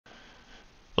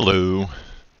Hello.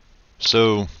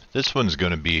 So this one's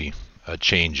going to be a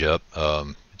change up.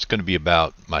 It's going to be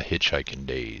about my hitchhiking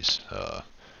days.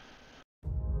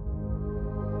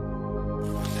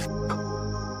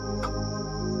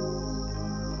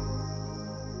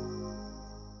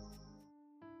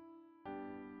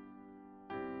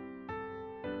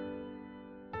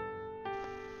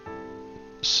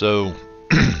 So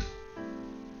it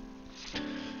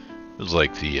was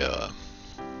like the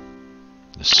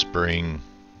spring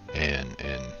and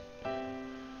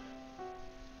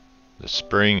the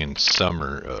spring and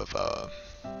summer of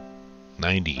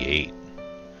 '98.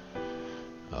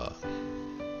 Uh,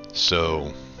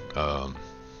 so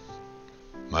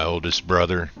my oldest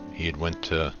brother, he had went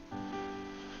to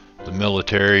the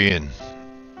military, and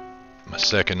my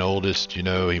second oldest, he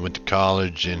went to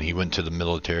college and he went to the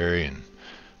military, and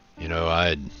I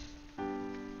had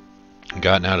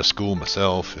gotten out of school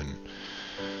myself, and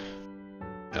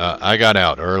I got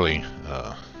out early.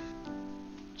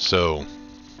 So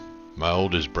my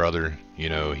oldest brother, he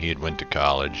had went to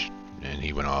college and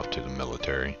he went off to the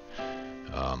military.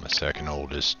 My second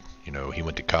oldest, he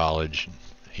went to college,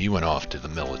 he went off to the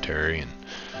military, and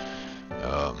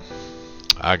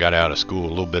I got out of school a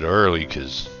little bit early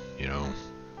because,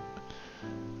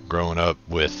 growing up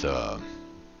with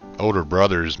older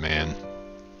brothers, man,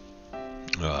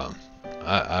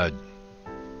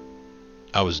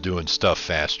 I was doing stuff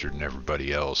faster than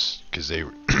everybody else because I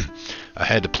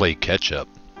had to play catch up.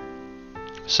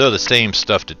 So the same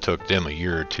stuff that took them a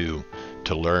year or two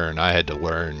to learn, I had to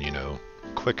learn,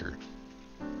 quicker.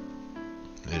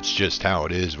 It's just how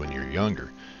it is when you're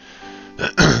younger,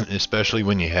 especially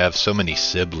when you have so many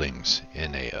siblings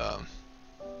in a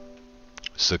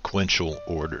sequential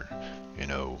order,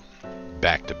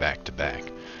 back to back to back.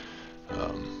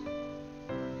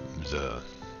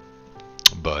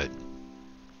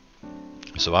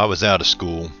 So I was out of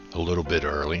school a little bit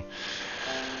early,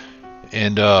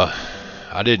 and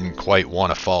I didn't quite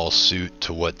want to follow suit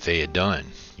to what they had done.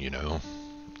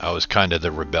 I was kind of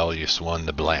the rebellious one,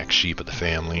 the black sheep of the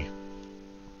family,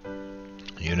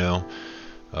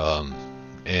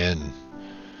 and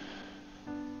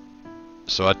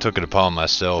so I took it upon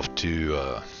myself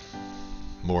to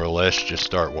more or less just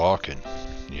start walking,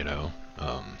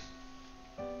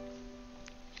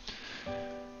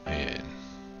 and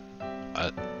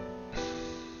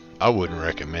I wouldn't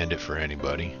recommend it for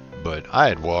anybody, but I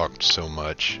had walked so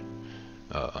much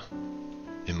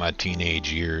in my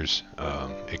teenage years,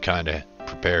 it kind of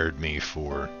prepared me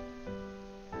for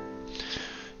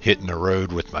hitting the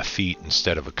road with my feet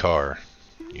instead of a car,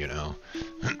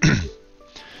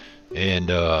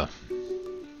 and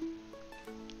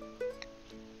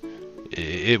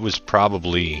it was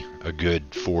probably a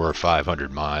good 400 or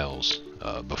 500 miles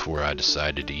before I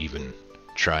decided to even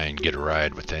try and get a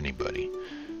ride with anybody.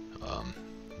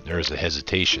 There was a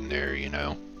hesitation there,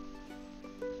 It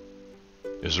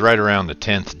was right around the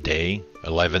 10th day,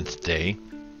 11th day.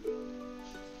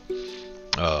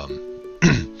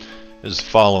 It was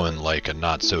following like a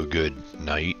not so good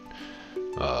night.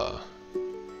 I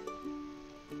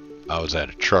was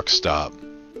at a truck stop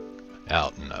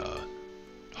out in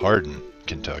Hardin,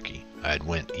 Kentucky. I had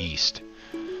went east,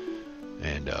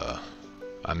 and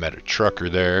I met a trucker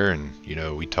there, and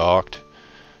we talked,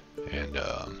 and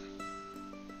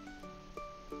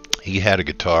he had a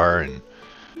guitar, and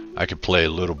I could play a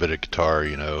little bit of guitar,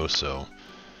 so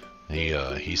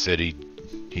he said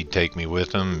he'd take me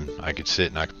with him. I could sit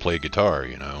and I could play guitar,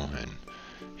 and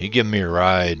he gave me a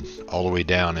ride all the way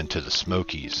down into the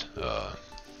Smokies,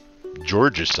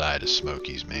 Georgia side of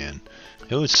Smokies, man.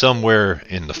 It was somewhere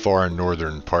in the far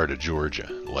northern part of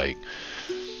Georgia, like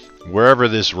wherever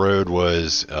this road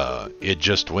was. It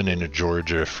just went into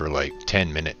Georgia for like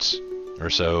 10 minutes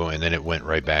or so, and then it went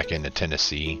right back into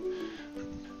Tennessee.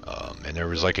 And there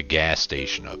was like a gas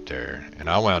station up there, and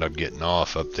I wound up getting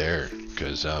off up there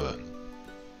because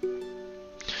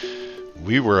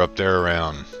we were up there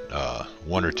around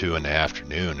 1 or 2 in the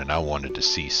afternoon, and I wanted to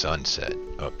see sunset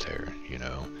up there,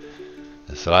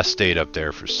 So I stayed up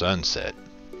there for sunset,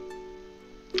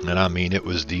 and I mean, it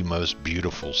was the most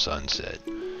beautiful sunset.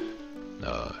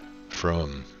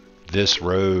 From this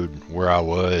road where I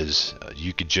was,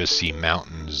 you could just see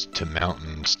mountains to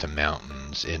mountains to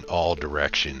mountains in all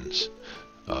directions.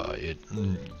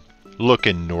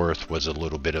 Looking north was a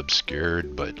little bit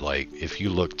obscured, but like if you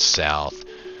looked south,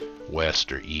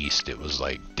 west, or east, it was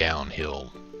like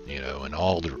downhill, in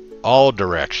all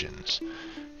directions.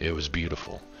 It was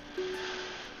beautiful.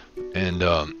 And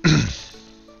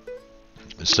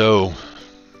so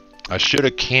I should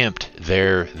have camped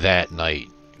there that night,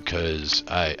 because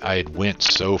I had went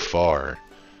so far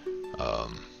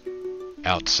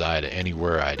outside of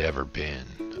anywhere I'd ever been.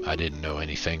 I didn't know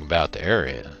anything about the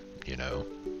area,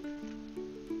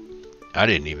 I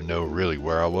didn't even know really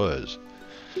where I was.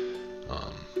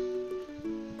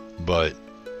 But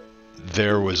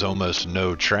there was almost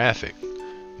no traffic,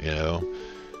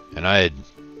 and I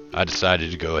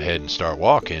decided to go ahead and start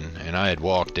walking, and I had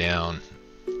walked down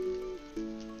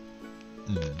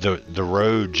the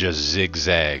road, just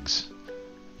zigzags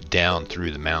down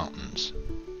through the mountains.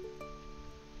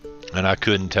 And I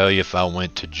couldn't tell you if I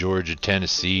went to Georgia,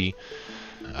 Tennessee.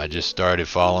 I just started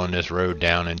following this road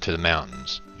down into the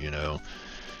mountains, and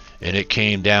it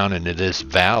came down into this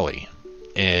valley,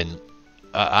 and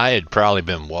I had probably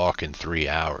been walking 3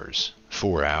 hours,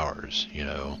 4 hours,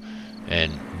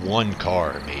 and one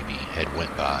car maybe had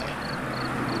went by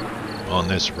on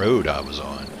this road I was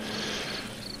on.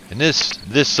 And this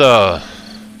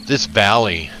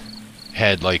valley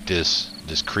had like this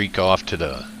creek off to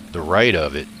the right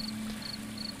of it.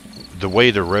 The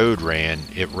way the road ran,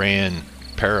 it ran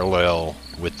parallel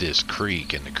with this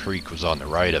creek, and the creek was on the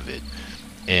right of it,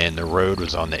 and the road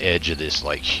was on the edge of this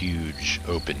like huge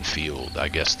open field. I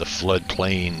guess the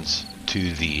floodplains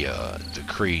to the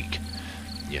creek,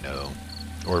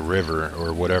 or river,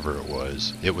 or whatever it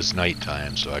was. It was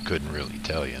nighttime, so I couldn't really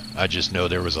tell you. I just know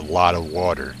there was a lot of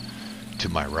water to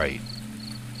my right,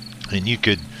 and you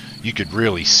could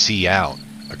really see out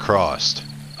across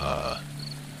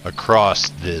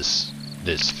this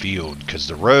field, because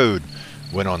the road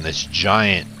went on this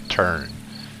giant turn,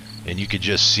 and you could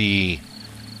just see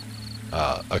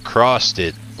across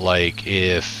it, like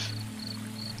if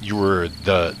you were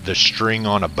the string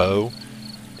on a bow,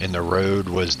 and the road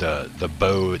was the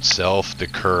bow itself, the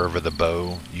curve of the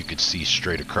bow. You could see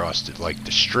straight across it, like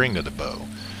the string of the bow.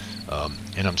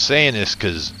 And I'm saying this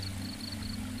because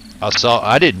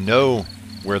I didn't know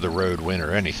where the road went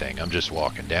or anything. I'm just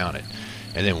walking down it.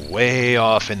 And then way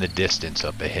off in the distance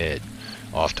up ahead,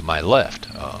 off to my left,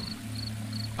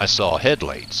 I saw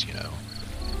headlights,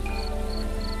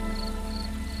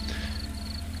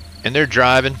 And they're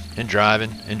driving and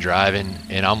driving and driving,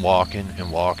 and I'm walking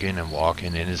and walking and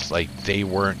walking, and it's like they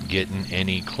weren't getting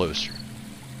any closer.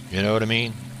 You know what I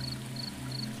mean?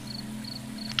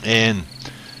 And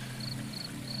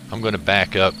I'm going to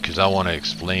back up because I want to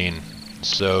explain.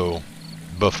 So,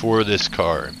 before this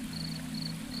car,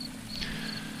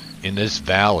 in this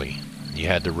valley, you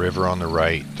had the river on the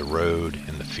right, the road,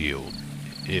 and the field.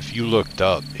 If you looked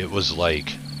up, it was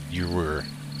like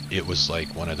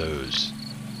one of those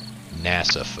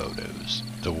NASA photos.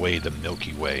 The way the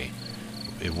Milky Way,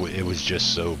 it was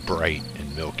just so bright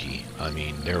and milky. I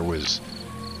mean, there was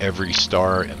every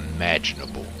star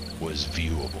imaginable was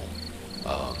viewable.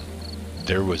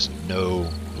 There was no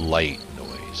light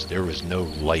noise. There was no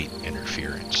light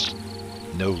interference.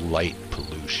 No light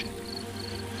pollution.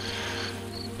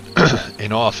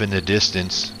 And off in the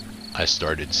distance, I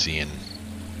started seeing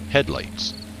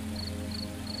headlights.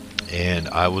 And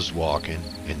I was walking,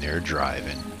 and they're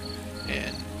driving.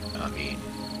 And, I mean,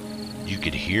 you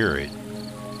could hear it,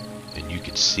 and you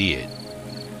could see it.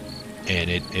 And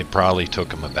it probably took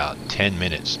them about 10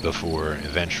 minutes before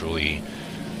eventually,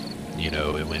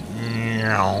 it went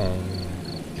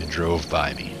and drove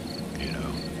by me,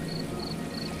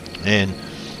 And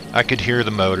I could hear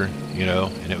the motor,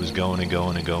 and it was going and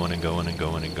going and going and going and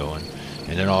going and going.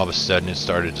 And then all of a sudden it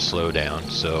started to slow down.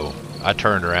 So I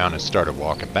turned around and started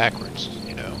walking backwards,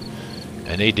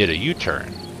 And they did a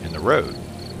U-turn in the road.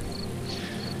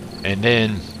 And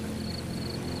then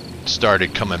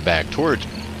started coming back towards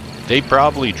me. They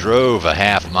probably drove a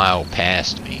half mile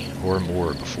past me or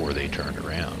more before they turned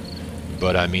around.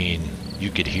 But I mean, you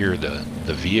could hear the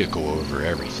vehicle over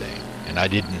everything. And I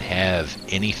didn't have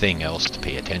anything else to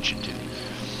pay attention to.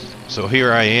 So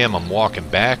here I am, I'm walking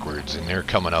backwards, and they're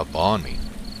coming up on me.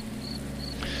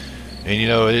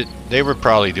 And they were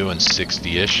probably doing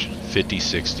 60-ish, 50,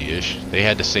 60-ish. They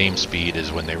had the same speed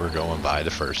as when they were going by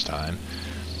the first time.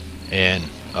 And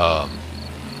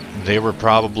they were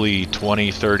probably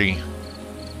 20, 30,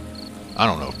 I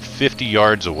don't know, 50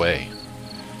 yards away.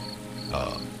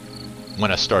 When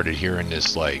I started hearing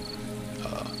this like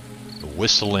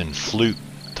whistling flute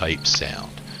type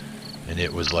sound, and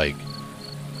it was like,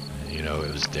 it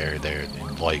was there,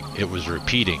 and like it was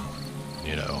repeating,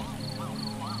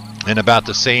 And about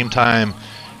the same time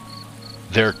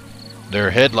their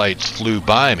headlights flew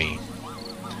by me,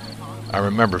 I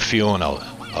remember feeling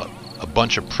a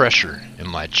bunch of pressure in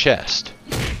my chest,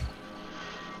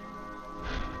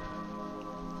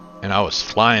 and I was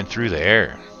flying through the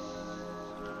air.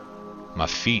 My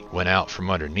feet went out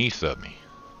from underneath of me,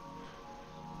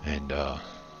 and I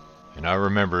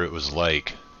remember it was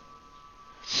like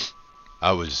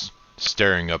I was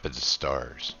staring up at the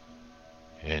stars,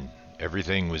 and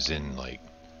everything was in like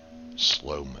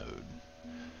slow mode.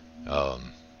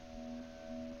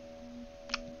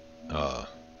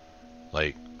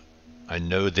 Like, I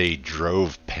know they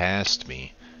drove past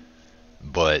me,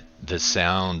 but the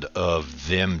sound of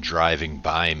them driving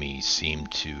by me seemed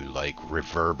to like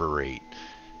reverberate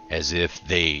as if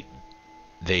they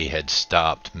had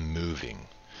stopped moving.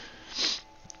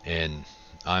 And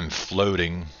I'm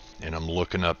floating and I'm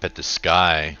looking up at the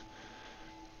sky,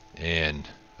 and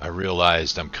I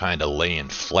realized I'm kind of laying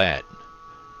flat.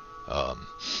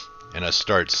 And I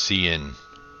start seeing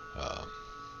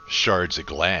shards of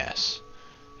glass,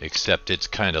 except it's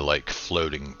kind of like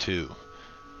floating too.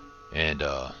 And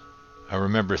I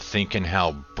remember thinking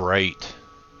how bright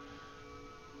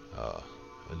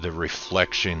the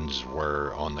reflections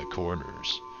were on the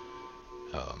corners.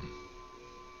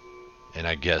 And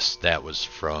I guess that was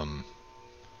from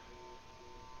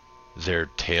their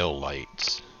tail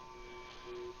lights,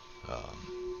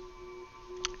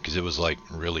 because it was like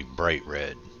really bright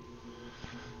red.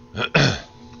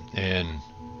 And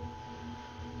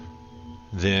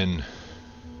then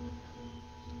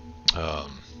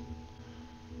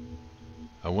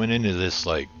I went into this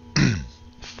like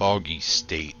foggy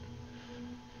state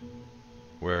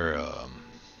where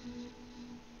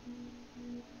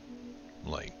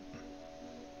like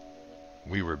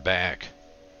we were back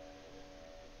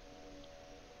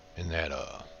in that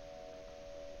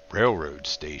railroad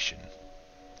station,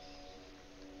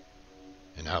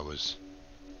 and I was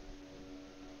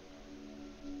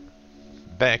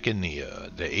back in the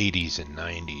 80s and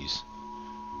 90s.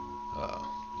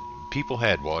 People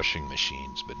had washing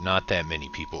machines, but not that many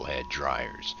people had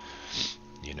dryers,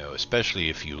 you know, especially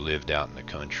if you lived out in the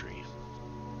country.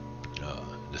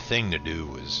 The thing to do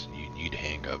was you'd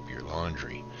hang up your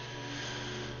laundry.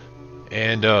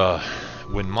 And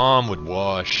when Mom would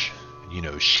wash, you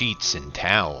know, sheets and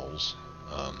towels,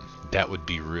 that would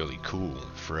be really cool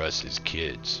for us as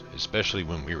kids, especially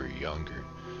when we were younger.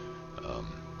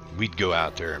 We'd go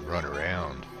out there and run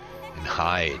around and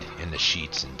hide in the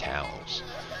sheets and towels,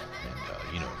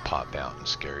 and you know, pop out and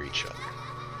scare each other.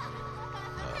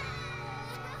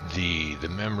 The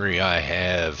memory I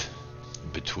have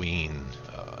between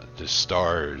the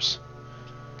stars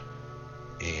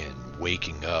and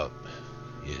waking up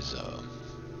is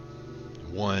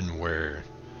one where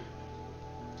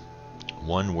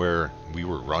we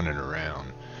were running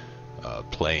around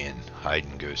playing hide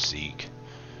and go seek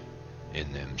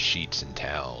in them sheets and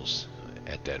towels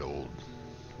at that old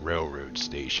railroad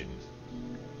station.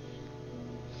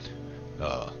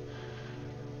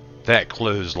 That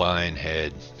clothesline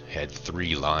had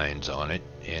 3 lines on it,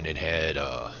 and it had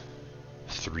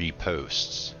 3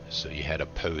 posts. So you had a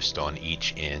post on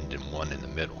each end and one in the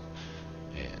middle,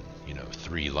 and you know,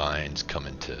 3 lines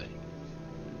coming to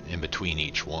in between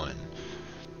each one.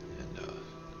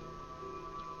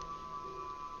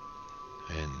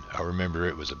 And I remember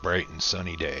it was a bright and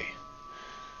sunny day,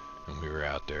 and we were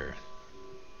out there.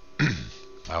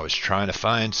 I was trying to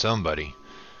find somebody,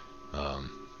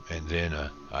 and then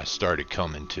I started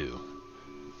coming to.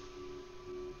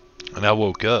 And I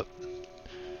woke up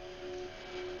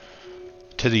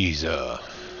to these, there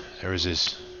was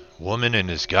this woman and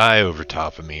this guy over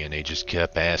top of me, and they just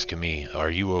kept asking me, "Are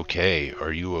you okay?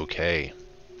 Are you okay?"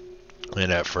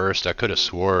 And at first I could have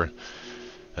swore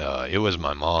it was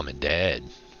my mom and dad.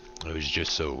 It was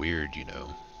just so weird, you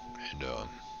know. And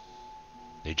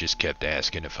they just kept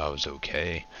asking if I was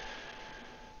okay.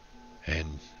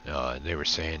 And they were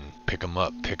saying, pick 'em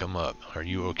up, are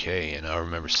you okay?" And I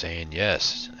remember saying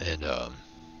yes. And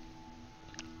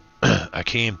I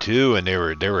came to, and they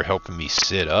were helping me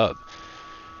sit up.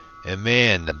 And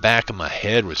man, the back of my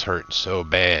head was hurting so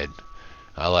bad.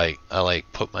 I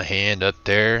put my hand up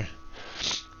there,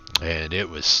 and it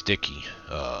was sticky.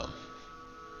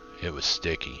 It was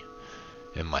sticky,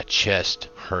 and my chest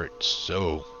hurt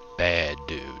so bad,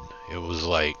 dude. It was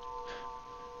like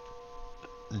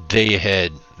they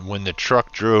had, when the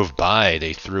truck drove by,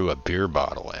 they threw a beer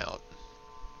bottle out,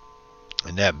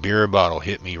 and that beer bottle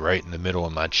hit me right in the middle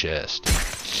of my chest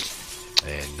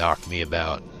and knocked me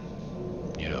about,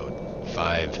 you know,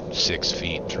 5-6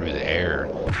 feet through the air.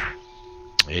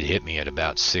 It hit me at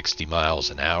about 60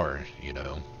 miles an hour, you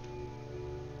know.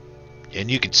 And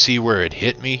you could see where it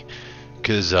hit me,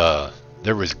 because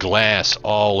there was glass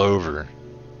all over,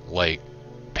 like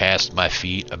past my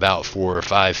feet, about 4 or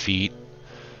 5 feet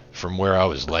from where I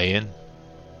was laying.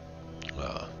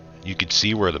 You could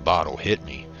see where the bottle hit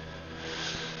me.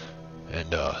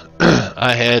 And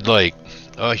I had like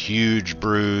a huge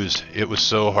bruise. It was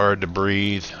so hard to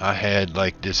breathe. I had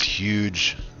like this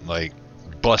huge like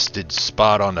busted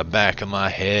spot on the back of my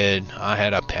head. I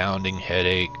had a pounding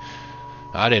headache.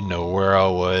 I didn't know where I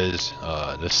was.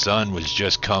 The sun was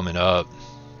just coming up,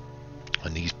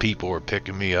 and these people were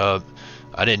picking me up.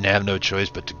 I didn't have no choice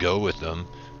but to go with them,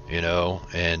 you know,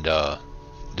 and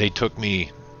they took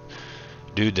me,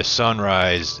 dude, the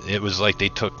sunrise, it was like they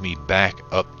took me back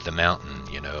up the mountain,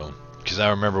 you know, because I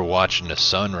remember watching the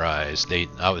sunrise.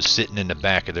 I was sitting in the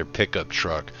back of their pickup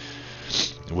truck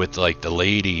with like the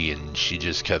lady, and she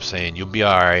just kept saying, "You'll be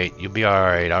all right, you'll be all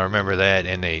right." I remember that.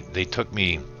 And they took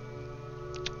me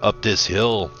up this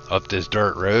hill, up this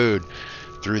dirt road,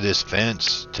 through this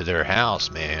fence to their house,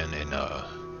 man. And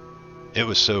it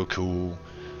was so cool.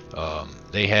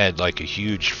 They had like a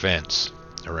huge fence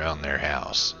around their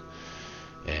house,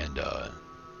 and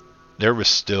there was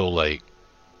still like,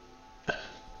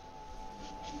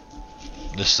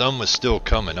 the sun was still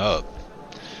coming up,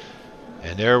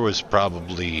 and there was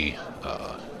probably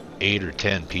 8 or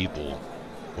 10 people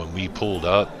when we pulled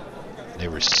up. They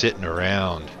were sitting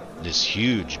around this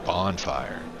huge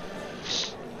bonfire,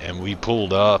 and we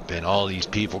pulled up, and all these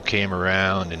people came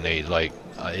around, and they like,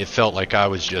 it felt like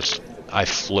I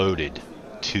floated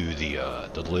to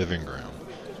the living room.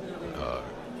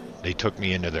 They took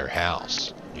me into their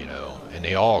house, you know, and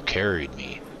they all carried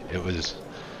me. It was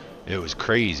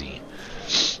crazy.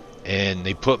 And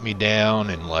they put me down,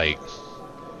 and like,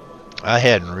 I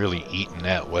hadn't really eaten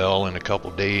that well in a couple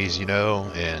days, you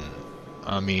know, and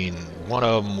I mean, one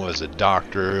of them was a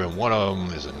doctor, and one of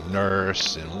them is a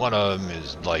nurse, and one of them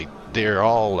is like, they're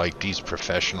all like these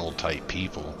professional type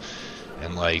people,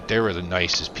 and like, they were the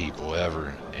nicest people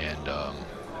ever. And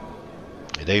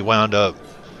they wound up,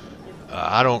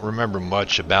 I don't remember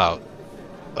much about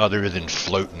other than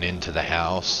floating into the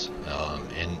house,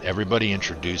 and everybody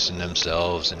introducing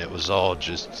themselves, and it was all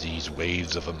just these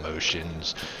waves of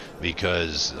emotions,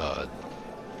 because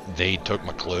they took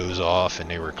my clothes off, and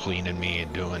they were cleaning me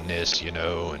and doing this, you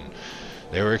know, and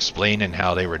they were explaining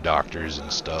how they were doctors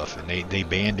and stuff, and they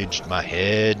bandaged my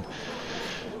head.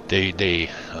 They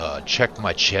checked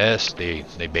my chest. They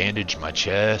bandaged my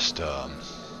chest.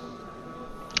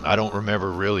 I don't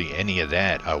remember really any of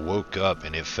that. I woke up,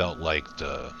 and it felt like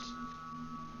the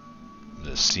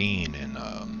scene in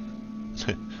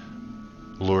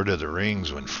Lord of the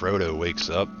Rings when Frodo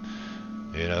wakes up,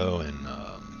 you know, in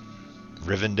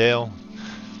Rivendell.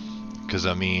 Because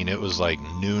I mean, it was like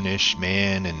noonish,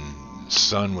 man, and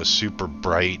sun was super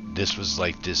bright. This was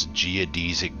like this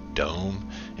geodesic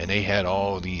dome, and they had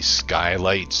all these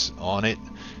skylights on it,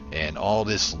 and all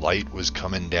this light was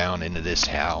coming down into this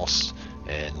house,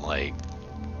 and like,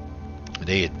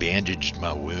 they had bandaged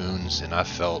my wounds, and I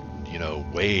felt, you know,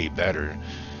 way better.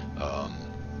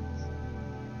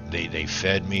 They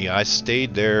fed me. I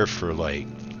stayed there for like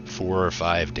 4 or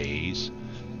 5 days.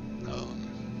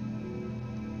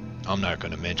 I'm not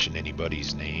going to mention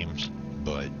anybody's names,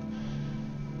 but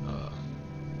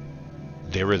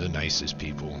they were the nicest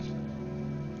people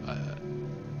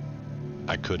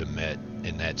I could have met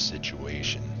in that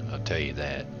situation. I'll tell you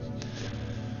that.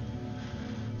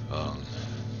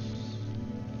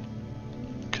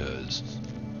 Because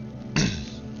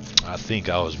I think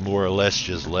I was more or less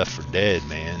just left for dead,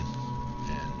 man.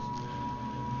 And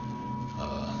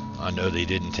I know they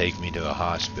didn't take me to a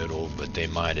hospital, but they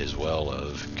might as well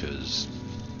have, because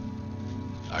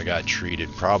I got treated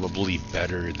probably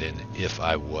better than if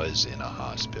I was in a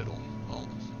hospital.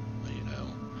 You know.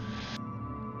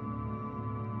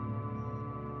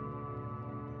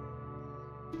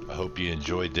 I hope you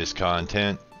enjoyed this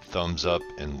content. Thumbs up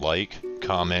and like,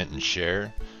 comment and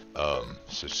share.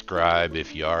 Subscribe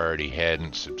if you already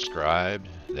hadn't subscribed.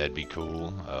 That'd be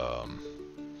cool.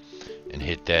 And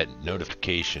hit that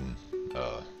notification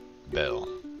bell.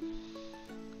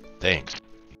 Thanks.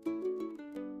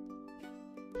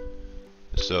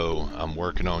 So I'm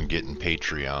working on getting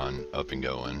Patreon up and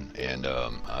going, and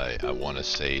I want to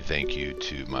say thank you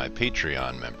to my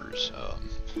Patreon members.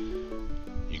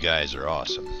 You guys are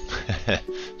awesome.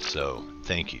 So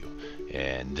thank you.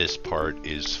 And this part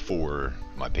is for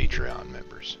my Patreon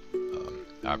members.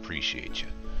 I appreciate you.